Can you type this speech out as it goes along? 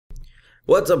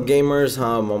What's up, gamers?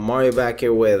 I'm Mario back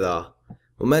here with a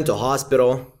mental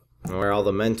hospital where all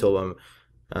the mental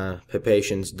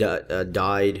patients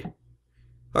died.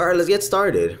 Alright, let's get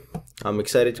started. I'm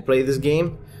excited to play this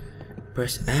game.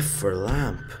 Press F for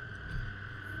lamp.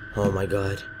 Oh my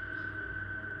god.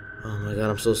 Oh my god,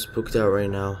 I'm so spooked out right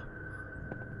now.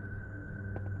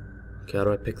 Okay, how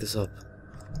do I pick this up?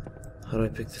 How do I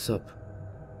pick this up?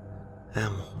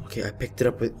 Ammo. Okay, I picked it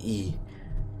up with E.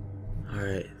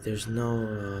 Alright, there's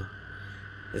no,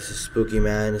 this is spooky,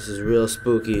 man. This is real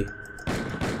spooky.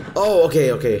 Oh,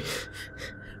 okay.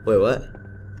 Wait, what?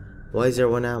 Why is there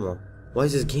one ammo? Why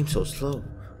is this game so slow?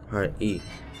 Alright, E.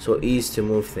 So E's to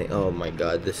move thing. Oh my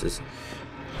god, this is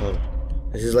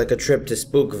like a trip to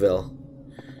Spookville.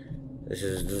 This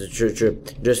is a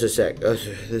trip. Just a sec.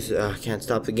 I can't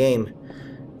stop the game.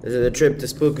 This is a trip to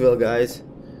Spookville, guys.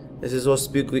 This is so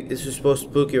spooky. This is so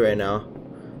spooky right now.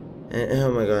 And,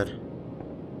 oh my god.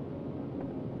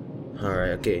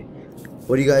 Alright, okay.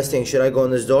 What do you guys think? Should I go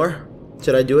in this door?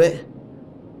 Should I do it?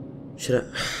 Should I?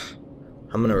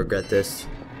 I'm gonna regret this.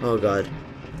 Oh god.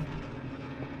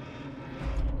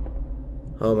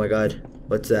 Oh my god.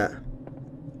 What's that?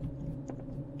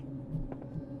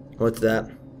 What's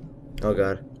that? Oh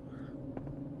god.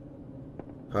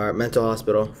 Alright, mental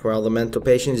hospital where all the mental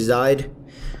patients died.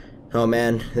 Oh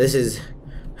man, this is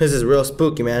real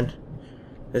spooky, man.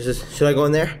 Should I go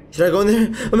in there? Should I go in there?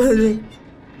 I'm hesitant.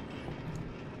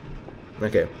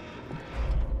 Okay.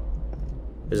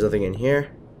 There's nothing in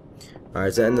here.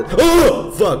 Alright, so end the—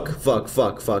 oh!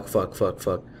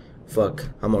 Fuck.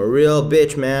 I'm a real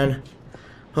bitch, man.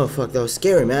 Oh fuck, that was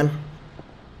scary, man.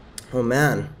 Oh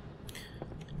man.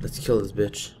 Let's kill this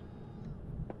bitch.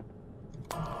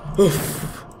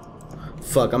 Oof.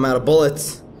 Fuck, I'm out of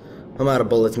bullets. I'm out of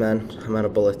bullets, man. I'm out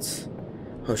of bullets.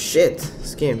 Oh shit.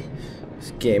 This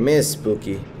game is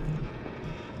spooky.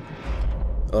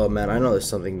 Oh man, I know there's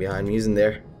something behind me, isn't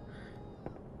there?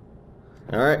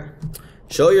 Alright.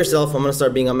 Show yourself. I'm gonna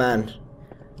start being a man.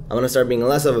 I'm gonna start being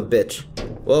less of a bitch.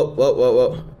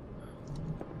 Whoa.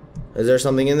 Is there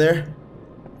something in there?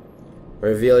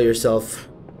 Reveal yourself.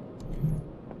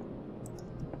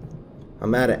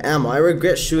 I'm out of ammo. I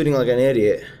regret shooting like an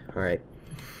idiot. Alright.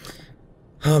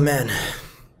 Oh man.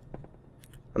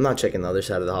 I'm not checking the other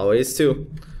side of the hallway. It's too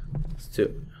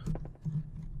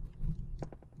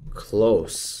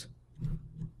close.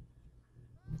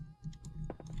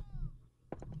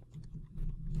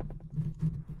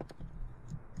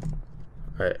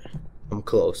 Alright, I'm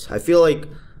close. I feel like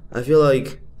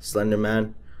Slender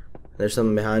Man. There's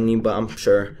something behind me, but I'm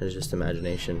sure it's just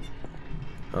imagination.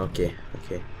 Okay.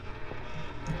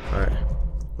 Alright.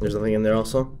 There's nothing in there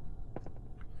also?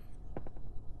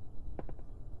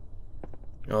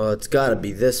 Oh, it's gotta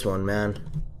be this one, man.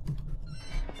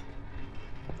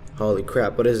 Holy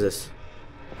crap, what is this?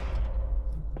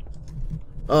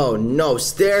 Oh no,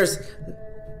 stairs!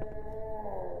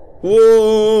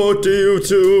 What do you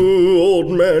two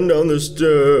old men down the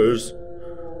stairs?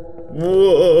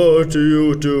 What do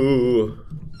you do?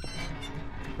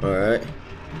 Alright.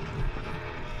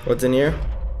 What's in here?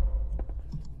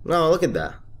 No, look at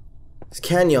that. There's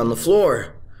candy on the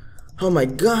floor. Oh my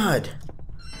god.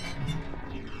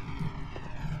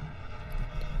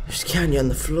 There's candy on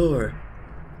the floor.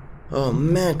 Oh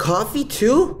man, coffee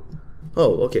too?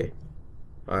 Oh, okay.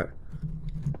 Alright.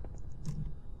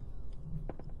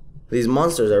 These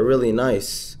monsters are really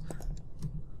nice.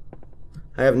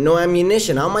 I have no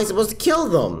ammunition. How am I supposed to kill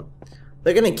them?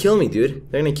 They're gonna kill me,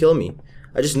 dude. They're gonna kill me.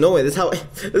 I just know it. This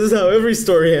is how every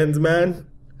story ends, man.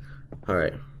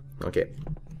 Alright. Okay.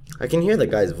 I can hear the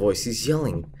guy's voice. He's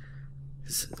yelling.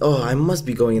 Oh, I must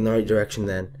be going in the right direction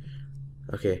then.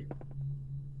 Okay.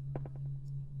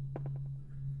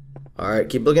 Alright,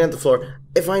 keep looking at the floor.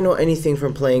 If I know anything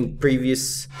from playing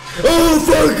previous— oh,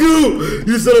 fuck you!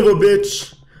 You son of a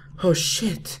bitch! Oh,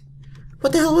 shit.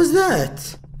 What the hell was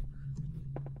that?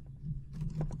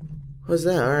 What was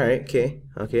that? Alright,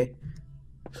 okay.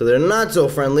 So they're not so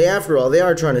friendly after all. They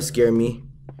are trying to scare me.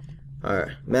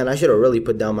 Alright. Man, I should have really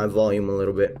put down my volume a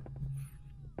little bit.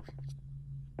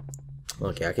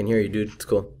 Okay, I can hear you, dude. It's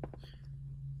cool.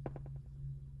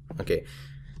 Okay.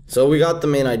 So we got the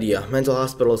main idea. Mental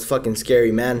hospital is fucking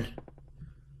scary, man.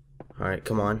 Alright,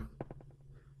 come on.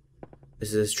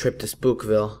 This is a trip to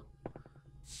Spookville.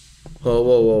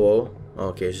 Whoa.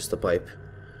 Okay, it's just a pipe.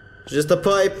 It's just a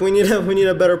pipe. We need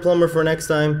a better plumber for next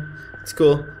time. It's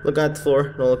cool. Look at the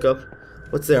floor. Don't look up.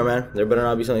 What's there, man? There better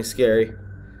not be something scary.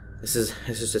 This is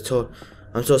a total—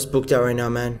 I'm so spooked out right now,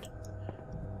 man.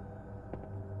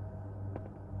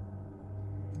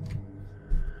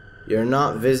 You're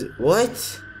not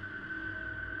what?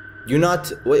 You're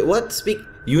not— wait, what? Speak—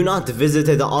 You not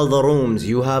visited all the rooms.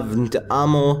 You haven't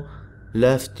ammo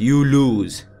left. You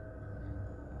lose.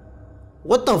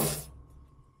 What the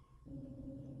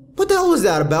what the hell was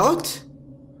that about?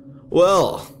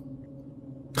 Well.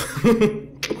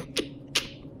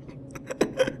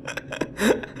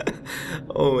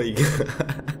 Oh my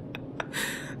god.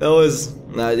 That was,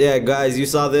 yeah guys, you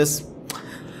saw this.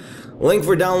 Link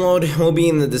for download will be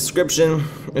in the description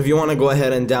if you want to go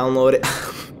ahead and download it.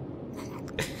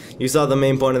 You saw the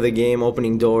main point of the game,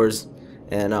 opening doors,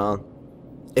 and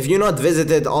if you not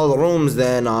visited all the rooms,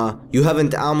 then you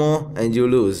haven't ammo and you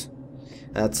lose.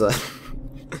 That's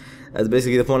that's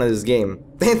basically the point of this game.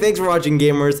 Thanks for watching,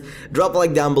 gamers. Drop a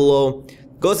like down below.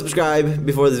 Go subscribe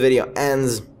before this video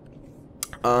ends.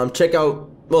 Check out,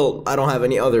 well, I don't have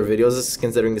any other videos,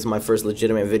 considering this is my first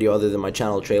legitimate video other than my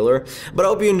channel trailer, but I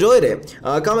hope you enjoyed it.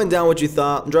 Comment down what you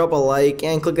thought, drop a like,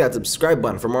 and click that subscribe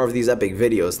button for more of these epic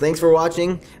videos. Thanks for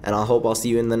watching, and I hope I'll see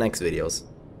you in the next videos.